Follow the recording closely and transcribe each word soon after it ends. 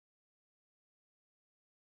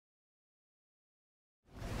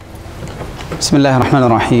بسم الله الرحمن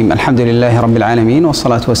الرحيم الحمد لله رب العالمين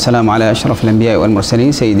والصلاة والسلام على أشرف الأنبياء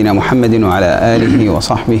والمرسلين سيدنا محمد وعلى آله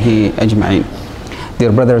وصحبه أجمعين.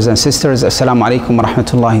 Dear brothers and sisters, Assalamu alaikum wa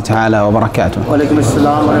rahmatullahi ta'ala wa barakatuh. Wa alaikum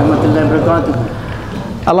assalam wa rahmatullahi wa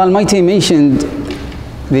barakatuh. Allah Almighty mentioned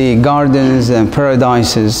the gardens and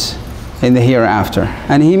paradises in the hereafter,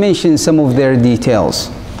 and He mentioned some of their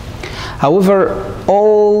details. However,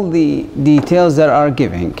 all the details that are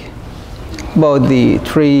giving about the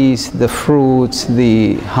trees, the fruits,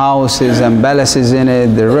 the houses and palaces in it,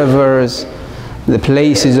 the rivers, the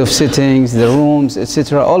places of sittings, the rooms,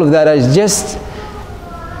 etc., all of that is just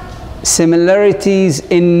similarities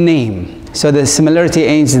in name. So the similarity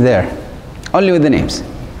ends there, only with the names.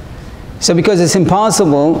 So because it's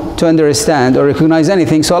impossible to understand or recognize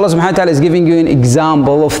anything, so Allah subhanahu wa ta'ala is giving you an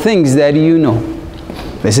example of things that you know.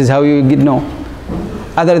 This is how you know.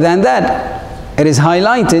 Other than that, it is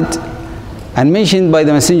highlighted and mentioned by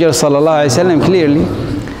the Messenger sallallahu alaihi wasallam clearly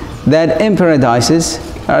that in paradises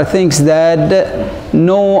are things that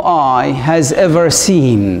no eye has ever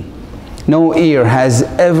seen, no ear has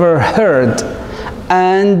ever heard,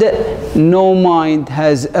 and no mind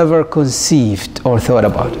has ever conceived or thought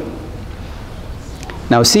about.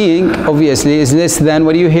 Now seeing obviously is less than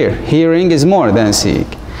what you hear. Hearing is more than seeing.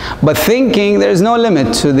 But thinking, there is no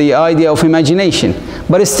limit to the idea of imagination.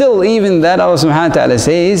 But still, even that, Allah subhanahu wa ta'ala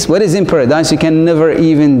says, what is in paradise you can never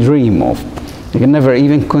even dream of. You can never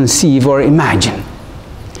even conceive or imagine.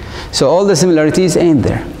 So all the similarities ain't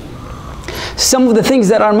there. Some of the things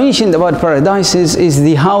that are mentioned about paradises is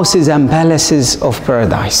the houses and palaces of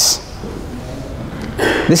paradise.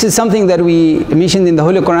 This is something that we mentioned in the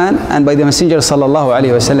Holy Quran and by the Messenger sallallahu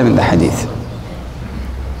alaihi wasallam in the Hadith.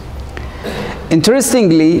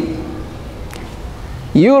 Interestingly,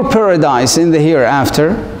 your paradise in the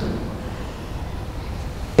hereafter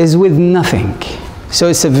is with nothing. So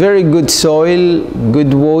it's a very good soil,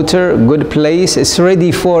 good water, good place. It's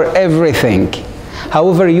ready for everything.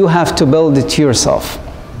 However, you have to build it yourself.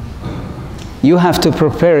 You have to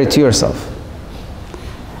prepare it yourself.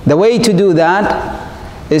 The way to do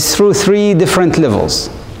that is through three different levels.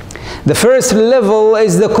 The first level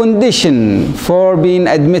is the condition for being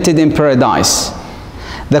admitted in paradise.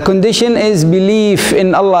 The condition is belief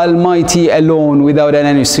in Allah Almighty alone without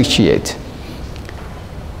any associate.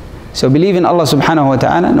 So believe in Allah subhanahu wa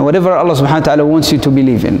ta'ala and whatever Allah subhanahu wa ta'ala wants you to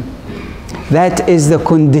believe in. That is the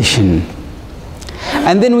condition.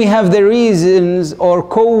 And then we have the reasons or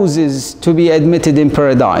causes to be admitted in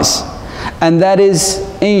paradise. And that is,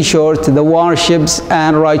 in short, the worships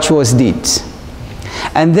and righteous deeds.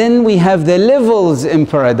 And then we have the levels in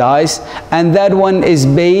paradise, and that one is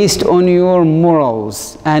based on your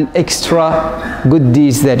morals and extra good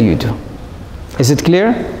deeds that you do. Is it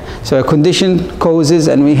clear? So a condition, causes,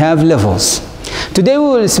 and we have levels. Today we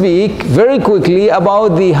will speak very quickly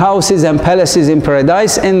about the houses and palaces in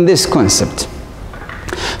paradise in this concept.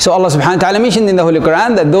 So Allah subhanahu wa ta'ala mentioned in the Holy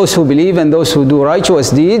Quran that those who believe and those who do righteous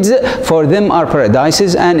deeds, for them are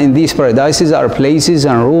paradises, and in these paradises are places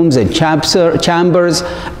and rooms and chambers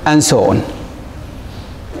and so on.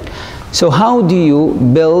 So how do you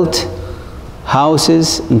build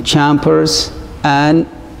houses and chambers and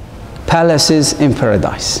palaces in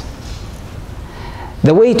paradise?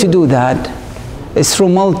 The way to do that is through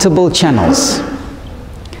multiple channels.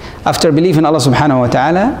 After belief in Allah subhanahu wa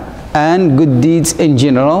ta'ala and good deeds in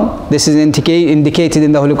general, this is indicated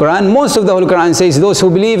in the Holy Quran. Most of the Holy Quran says those who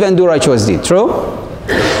believe and do righteous deeds. True?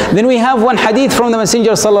 Then we have one hadith from the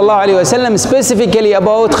Messenger sallallahu alaihi wasallam specifically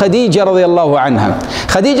about Khadija radiallahu anha.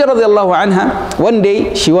 Khadija radiallahu anha, one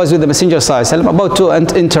day she was with the Messenger sallallahu alaihi wasallam, about to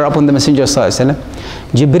enter upon the Messenger sallallahu alaihi wasallam.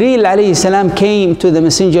 Jibreel alayhi salam came to the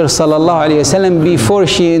Messenger sallallahu alaihi wasallam before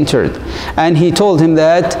she entered, and he told him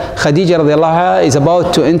that Khadija radiallahu anha is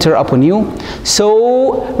about to enter upon you,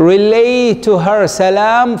 so relay to her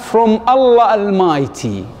salam from Allah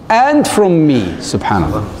Almighty and from me,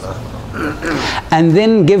 subhanallah. And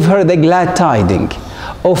then give her the glad tidings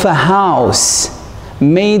of a house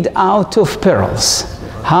made out of pearls.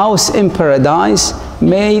 House in paradise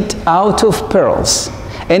made out of pearls.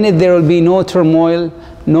 In it there will be no turmoil,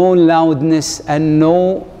 no loudness, and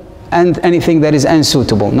anything that is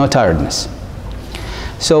unsuitable, no tiredness.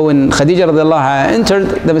 So when Khadija radiallahu anha entered,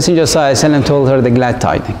 the Messenger sallallahu alaihi wasallam told her the glad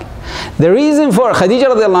tidings. The reason for Khadija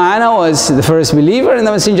radiallahu anha was the first believer in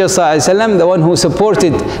the Messenger sallallahu alaihi wasallam, the one who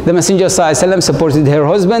supported the Messenger sallallahu alaihi wasallam, supported her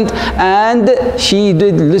husband, and she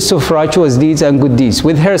did lots of righteous deeds and good deeds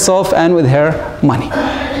with herself and with her money.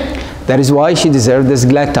 That is why she deserved this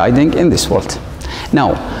glad tidings in this world.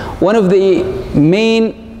 Now, one of the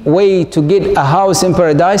main way to get a house in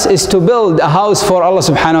paradise is to build a house for Allah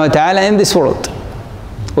subhanahu wa ta'ala in this world,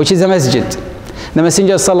 which is a masjid. The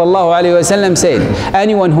Messenger sallallahu alaihi wasallam said,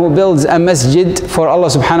 anyone who builds a masjid for Allah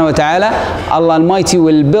subhanahu wa ta'ala, Allah Almighty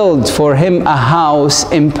will build for him a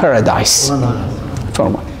house in paradise. For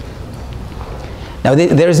one. Now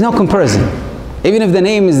there is no comparison. Even if the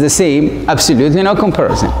name is the same, absolutely no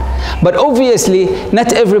comparison. But obviously,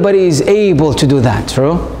 not everybody is able to do that,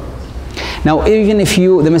 true? Now, even if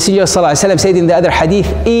the Messenger ﷺ said in the other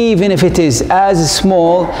hadith, even if it is as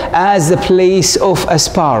small as the place of a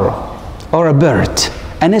sparrow or a bird,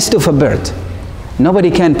 a nest of a bird, nobody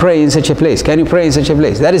can pray in such a place. Can you pray in such a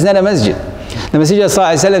place? That is not a masjid. The Messenger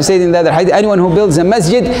ﷺ said in the other hadith, anyone who builds a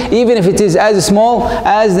masjid, even if it is as small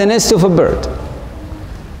as the nest of a bird.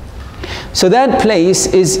 So that place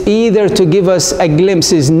is either to give us a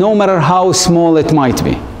glimpse, no matter how small it might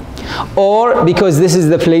be, or because this is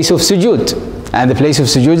the place of sujood, and the place of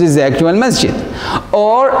sujood is the actual masjid,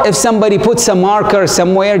 or if somebody puts a marker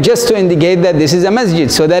somewhere just to indicate that this is a masjid,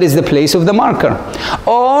 so that is the place of the marker,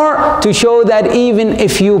 or to show that even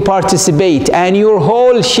if you participate and your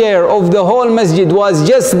whole share of the whole masjid was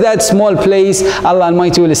just that small place, Allah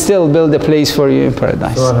Almighty will still build a place for you in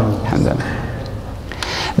paradise. Alhamdulillah.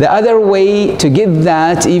 The other way to get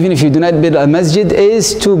that, even if you do not build a masjid,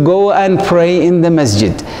 is to go and pray in the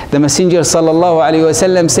masjid. The Messenger sallallahu alaihi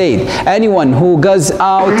wasallam said, anyone who goes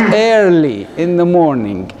out early in the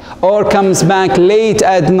morning or comes back late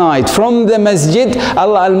at night from the masjid,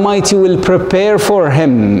 Allah Almighty will prepare for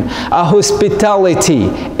him a hospitality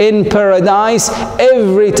in paradise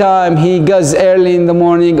every time he goes early in the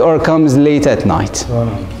morning or comes late at night.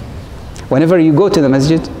 Whenever you go to the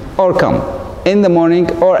masjid or come in the morning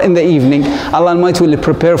or in the evening, Allah Almighty will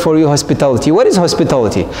prepare for you hospitality. What is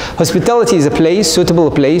hospitality? Hospitality is a place,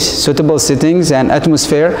 suitable sittings and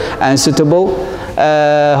atmosphere, and suitable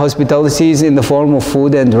hospitalities in the form of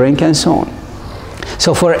food and drink and so on.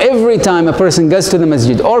 So for every time a person goes to the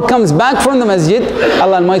masjid or comes back from the masjid,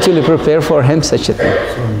 Allah Almighty will prepare for him such a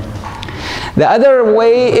thing. The other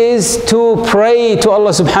way is to pray to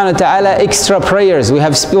Allah subhanahu wa ta'ala extra prayers. We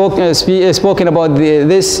have spoken about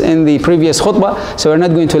this in the previous khutbah, so we're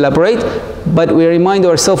not going to elaborate, but we remind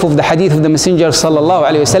ourselves of the hadith of the Messenger sallallahu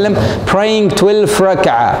alayhi wasallam, praying 12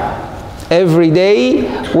 rak'ah every day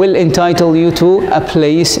will entitle you to a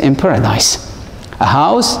place in paradise, a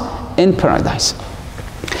house in paradise.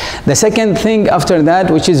 The second thing after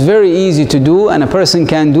that, which is very easy to do, and a person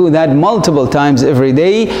can do that multiple times every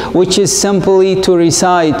day, which is simply to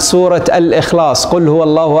recite Surah Al-Ikhlas, Qul Huwa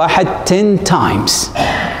Allahu Ahad, 10 times.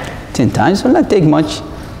 10 times will not take much.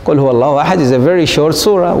 Qul Huwa Allahu Ahad is a very short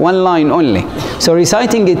surah, one line only. So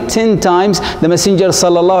reciting it 10 times, the Messenger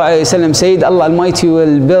sallallahu alaihi wasallam said, Allah Almighty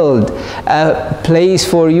will build a place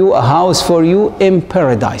for you, a house for you in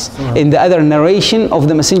paradise. In the other narration of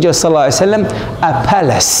the Messenger sallallahu alaihi wasallam, a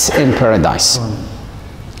palace in paradise.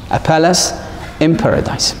 A palace in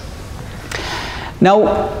paradise.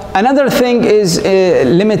 Now, another thing is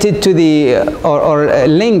limited to the, or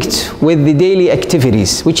linked with the daily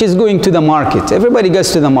activities, which is going to the market. Everybody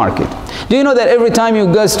goes to the market. Do you know that every time you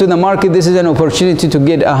go to the market, this is an opportunity to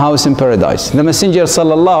get a house in paradise? The Messenger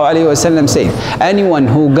sallallahu alaihi wasallam said, anyone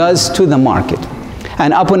who goes to the market,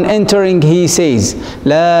 and upon entering he says,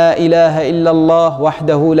 La ilaha illallah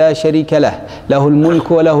wahdahu la sharika lah, lahul mulk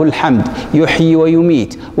wa lahul hamd, yuhyi wa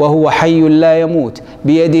yumit, wa huwa hayyun la yamut,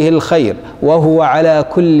 biyadihi al-khayr, wa huwa ala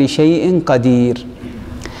kulli shay'in qadir.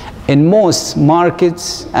 In most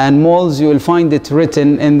markets and malls, you will find it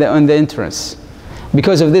written on the entrance,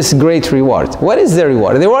 because of this great reward. What is the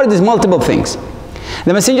reward? The reward is multiple things.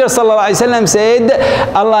 The Messenger ﷺ said,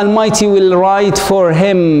 Allah Almighty will write for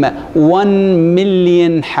him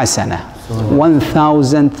 1,000,000 hasana,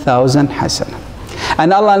 1,000,000 hasana.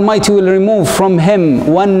 And Allah Almighty will remove from him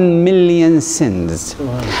 1,000,000 sins.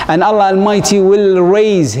 And Allah Almighty will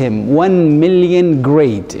raise him 1,000,000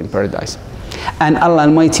 grade in paradise. And Allah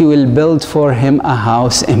Almighty will build for him a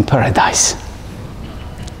house in paradise.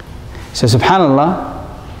 So subhanallah,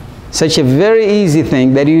 such a very easy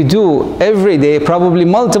thing that you do every day, probably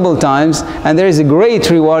multiple times, and there is a great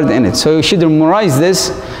reward in it. So you should memorize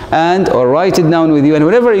this or write it down with you, and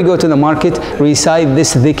whenever you go to the market, recite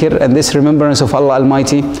this dhikr and this remembrance of Allah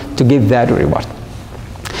Almighty to give that reward.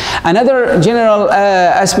 Another general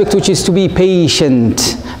aspect, which is to be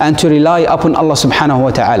patient and to rely upon Allah subhanahu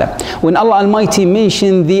wa ta'ala. When Allah Almighty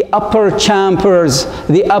mentioned the upper chambers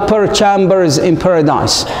in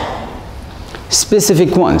paradise,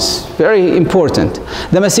 specific ones, very important.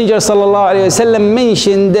 The Messenger sallallahu alaihi wasallam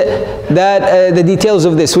mentioned that the details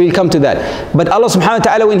of this, we'll come to that. But Allah subhanahu wa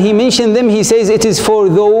ta'ala, when He mentioned them, He says it is for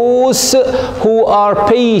those who are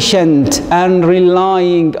patient and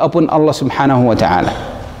relying upon Allah subhanahu wa ta'ala.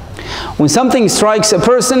 When something strikes a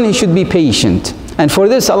person, he should be patient. And for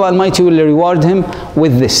this, Allah Almighty will reward him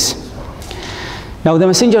with this. Now the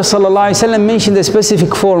Messenger ﷺ mentioned a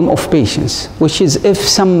specific form of patience, which is if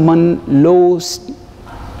someone lost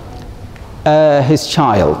his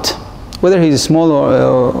child, whether he's small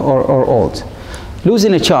or old.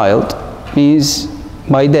 Losing a child means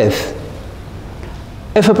by death.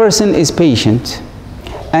 If a person is patient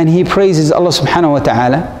and he praises Allah subhanahu wa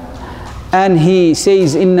ta'ala and he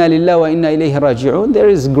says inna lillahi wa inna ilayhi raji'un, there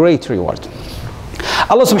is great reward.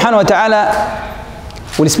 Allah subhanahu wa ta'ala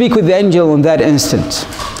will speak with the angel in that instant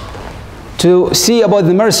to see about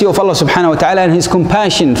the mercy of Allah subhanahu wa ta'ala and his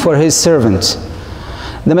compassion for his servants.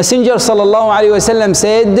 The Messenger sallallahu alaihi wasallam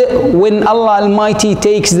said, when Allah Almighty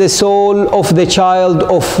takes the soul of the child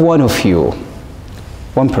of one of you,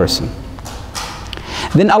 one person,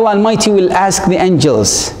 then Allah Almighty will ask the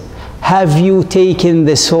angels, have you taken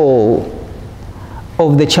the soul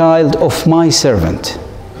of the child of my servant?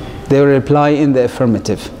 They will reply in the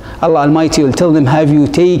affirmative. Allah Almighty will tell them, have you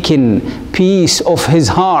taken peace of his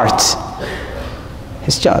heart,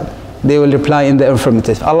 his child? They will reply in the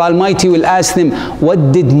affirmative. Allah Almighty will ask them,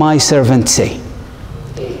 what did my servant say?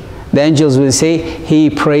 The angels will say, he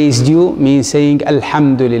praised you, means saying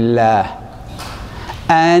Alhamdulillah.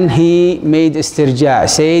 And he made istirja',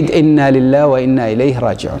 said inna lillahi wa inna ilayhi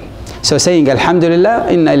raji'un. So saying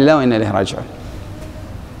Alhamdulillah, inna lillahi wa inna ilayhi raji'un.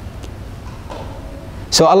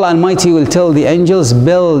 So Allah Almighty will tell the angels,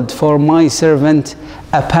 build for my servant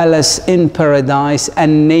a palace in paradise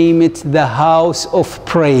and name it the house of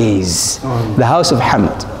praise, the house of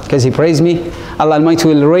Hamd. Because he praised me, Allah Almighty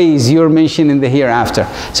will raise your mention in the hereafter.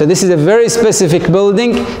 So this is a very specific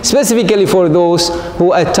building, specifically for those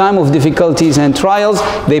who at time of difficulties and trials,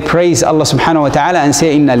 they praise Allah subhanahu wa ta'ala and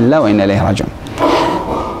say, inna lillahi wa inna ilayhi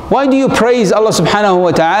raji'un. Why do you praise Allah subhanahu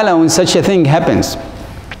wa ta'ala when such a thing happens?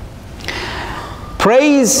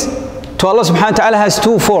 Praise to Allah subhanahu wa ta'ala has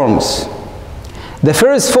two forms. The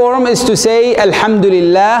first form is to say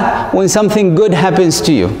Alhamdulillah when something good happens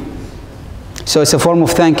to you. So it's a form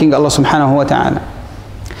of thanking Allah subhanahu wa ta'ala.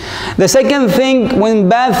 The second thing, when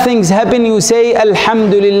bad things happen, you say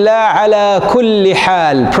Alhamdulillah ala kulli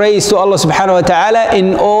hal. Praise to Allah subhanahu wa ta'ala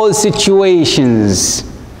in all situations.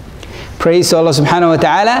 Praise to Allah subhanahu wa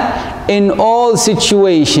ta'ala in all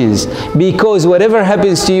situations, because whatever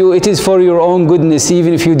happens to you, it is for your own goodness,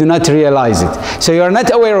 even if you do not realize it. So you are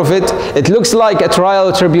not aware of it. It looks like a trial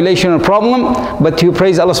or tribulation or problem, but you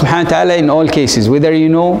praise Allah subhanahu wa ta'ala in all cases, whether you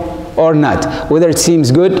know or not, whether it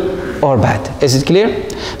seems good or bad. Is it clear?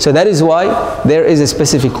 So that is why there is a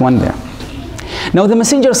specific one there. Now the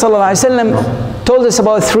Messenger ﷺ told us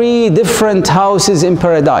about 3 different houses in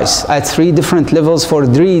paradise at 3 different levels for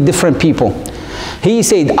 3 different people. He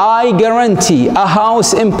said, I guarantee a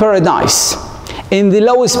house in paradise, in the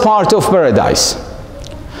lowest part of paradise,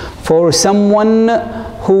 for someone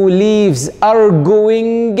who leaves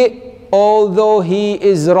arguing although he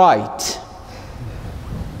is right.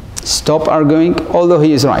 Stop arguing although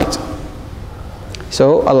he is right.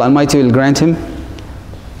 So Allah Almighty will grant him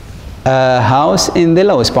a house in the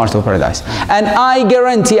lowest part of paradise. And I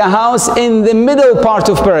guarantee a house in the middle part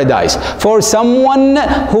of paradise for someone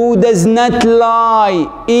who does not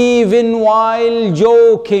lie even while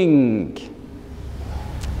joking.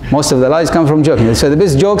 Most of the lies come from joking. So the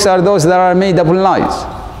best jokes are those that are made up in lies.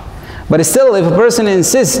 But still, if a person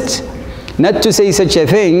insists not to say such a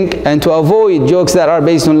thing and to avoid jokes that are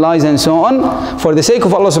based on lies and so on, for the sake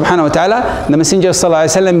of Allah subhanahu wa ta'ala, the Messenger sallallahu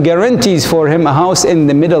alaihi wasallam guarantees for him a house in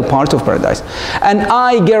the middle part of paradise. And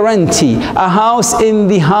I guarantee a house in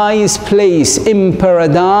the highest place in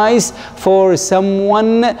paradise for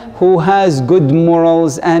someone who has good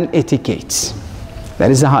morals and etiquettes. That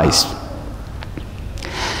is the highest.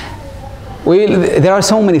 There are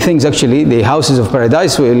so many things actually. The houses of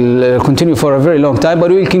paradise will continue for a very long time, but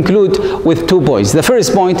we'll conclude with 2 points. The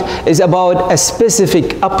first point is about a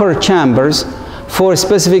specific upper chambers for a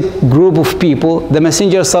specific group of people. The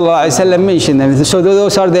Messenger ﷺ mentioned them. So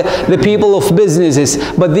those are the people of businesses,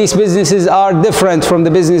 but these businesses are different from the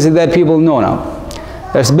businesses that people know now.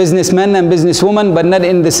 There's businessmen and businesswomen, but not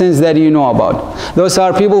in the sense that you know about. Those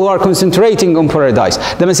are people who are concentrating on paradise.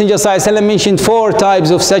 The Messenger ﷺ mentioned 4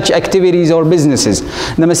 types of such activities or businesses.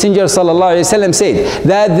 The Messenger ﷺ said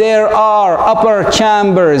that there are upper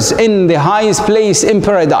chambers in the highest place in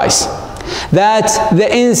paradise, that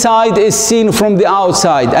the inside is seen from the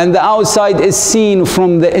outside and the outside is seen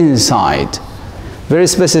from the inside. Very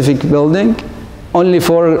specific building only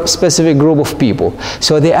for a specific group of people.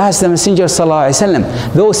 So they asked the Messenger sallallahu alaihi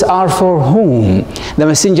wasallam, those are for whom? The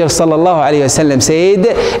Messenger sallallahu alaihi wasallam said,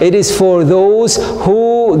 it is for those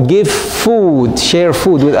who give food, share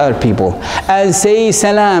food with other people, and say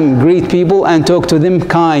salam, greet people and talk to them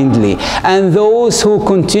kindly, and those who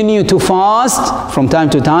continue to fast from time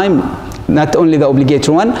to time, not only the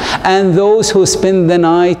obligatory one, and those who spend the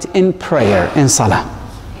night in prayer, in salah.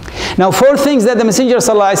 Now, 4 things that the Messenger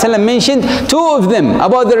ﷺ mentioned, 2 of them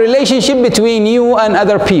about the relationship between you and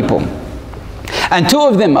other people, and 2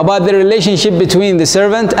 of them about the relationship between the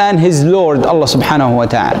servant and his Lord, Allah subhanahu wa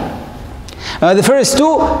ta'ala. Now, the first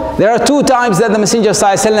 2, there are 2 times that the Messenger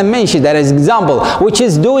ﷺ mentioned that as example, which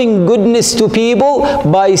is doing goodness to people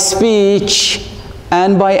by speech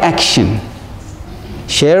and by action.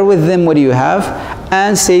 Share with them what you have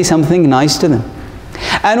and say something nice to them.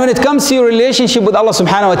 And when it comes to your relationship with Allah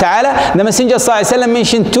subhanahu wa ta'ala, the Messenger ﷺ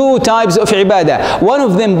mentioned 2 types of ibadah. One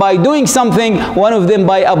of them by doing something, one of them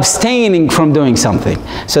by abstaining from doing something.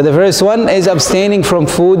 So the first one is abstaining from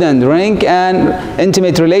food and drink and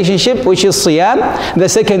intimate relationship, which is siyam. The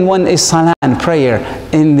second one is salah and prayer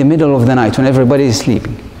in the middle of the night when everybody is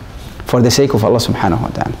sleeping, for the sake of Allah subhanahu wa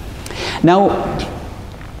ta'ala. Now,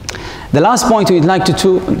 the last point we'd like to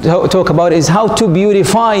talk about is how to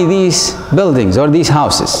beautify these buildings or these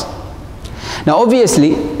houses. Now,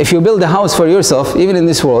 obviously, if you build a house for yourself, even in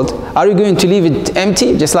this world, are you going to leave it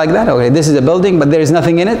empty just like that? Okay, this is a building, but there is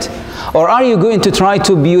nothing in it. Or are you going to try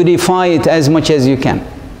to beautify it as much as you can?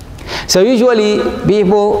 So usually,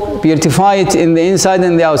 people beautify it in the inside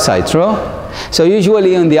and the outside, true? So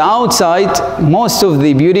usually on the outside, most of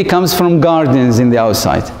the beauty comes from gardens in the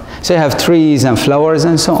outside. So you have trees and flowers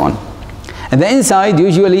and so on. And the inside,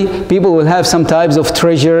 usually, people will have some types of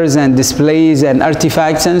treasures and displays and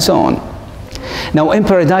artifacts and so on. Now, in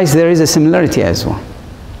paradise, there is a similarity as well.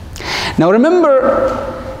 Now, remember,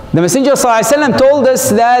 the Messenger ﷺ told us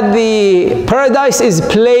that the paradise is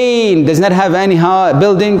plain, does not have any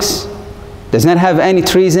buildings, does not have any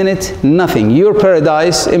trees in it, nothing. Your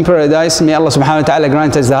paradise, in paradise, may Allah subhanahu wa ta'ala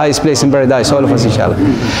grant us the highest place in paradise, all of us inshallah.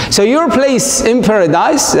 So your place in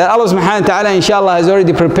paradise, that Allah subhanahu wa ta'ala inshallah has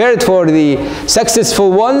already prepared for the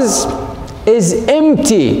successful ones, is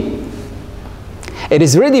empty. It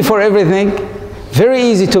is ready for everything, very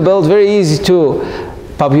easy to build, very easy to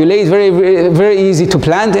populate, very easy to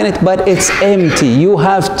plant in it, but it's empty. You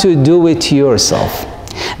have to do it yourself.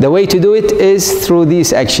 The way to do it is through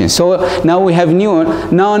these actions. So now we have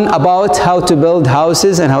known about how to build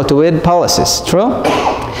houses and how to build palaces. True?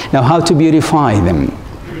 Now how to beautify them.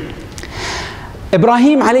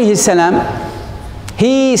 Ibrahim alayhi salam,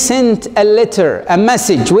 he sent a letter, a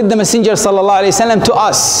message with the Messenger sallallahu alayhi wasallam to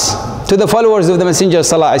us, to the followers of the Messenger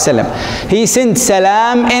sallallahu alayhi wasallam. He sent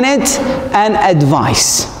salam in it and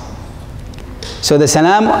advice. So the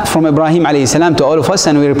salam from Ibrahim alayhi salam to all of us,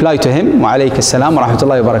 and we reply to him, wa alayka salam wa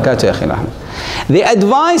rahmatullahi wa barakatuh ya akhi. The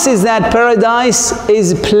advice is that paradise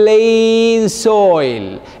is plain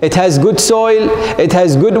soil. It has good soil, it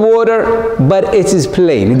has good water, but it is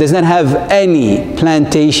plain. It does not have any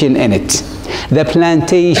plantation in it. The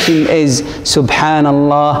plantation is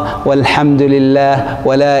Subhanallah, walhamdulillah,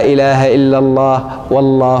 wa la ilaha illallah,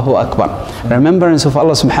 wallahu akbar. Remembrance of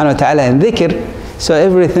Allah subhanahu wa ta'ala and dhikr. So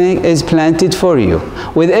everything is planted for you.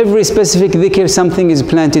 With every specific dhikr, something is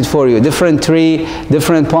planted for you. Different tree,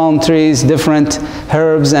 different palm trees, different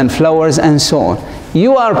herbs and flowers and so on.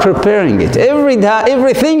 You are preparing it.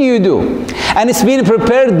 Everything you do. And it's being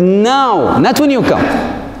prepared now, not when you come.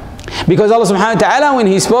 Because Allah subhanahu wa ta'ala, when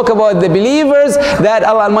He spoke about the believers, that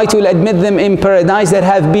Allah Almighty will admit them in paradise that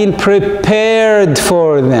have been prepared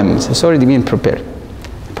for them. So it's already been prepared.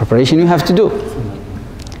 Preparation you have to do.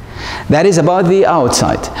 That is about the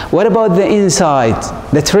outside. What about the inside?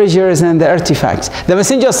 The treasures and the artifacts. The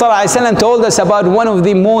Messenger ﷺ told us about one of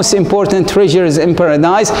the most important treasures in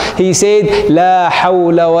paradise. He said, La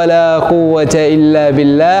hawla wa la quwwata illa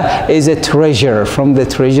billah is a treasure from the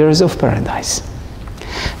treasures of paradise.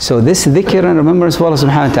 So this dhikr and remembrance of Allah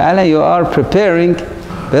subhanahu wa ta'ala, you are preparing,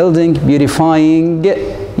 building, beautifying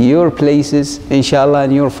your places, inshallah,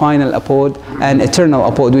 and your final abode and eternal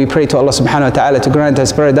abode. We pray to Allah subhanahu wa ta'ala to grant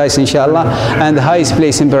us paradise, inshallah, and the highest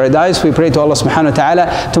place in paradise. We pray to Allah subhanahu wa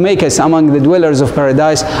ta'ala to make us among the dwellers of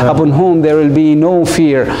paradise, upon whom there will be no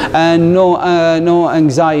fear and no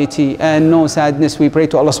anxiety and no sadness. We pray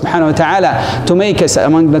to Allah subhanahu wa ta'ala to make us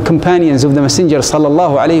among the companions of the Messenger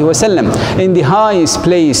sallallahu alayhi wa sallam in the highest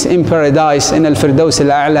place in paradise, in al-firdaus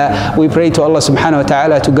al-a'la. We pray to Allah subhanahu wa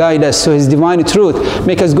ta'ala to guide us to His divine truth.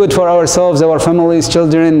 Make us good for ourselves, our families,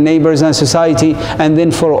 children, neighbors and society. society and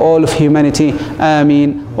then for all of humanity.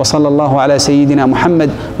 Ameen. Wa sallallahu ala Sayyidina Muhammad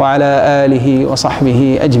wa ala alihi wa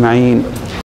sahbihi ajma'een.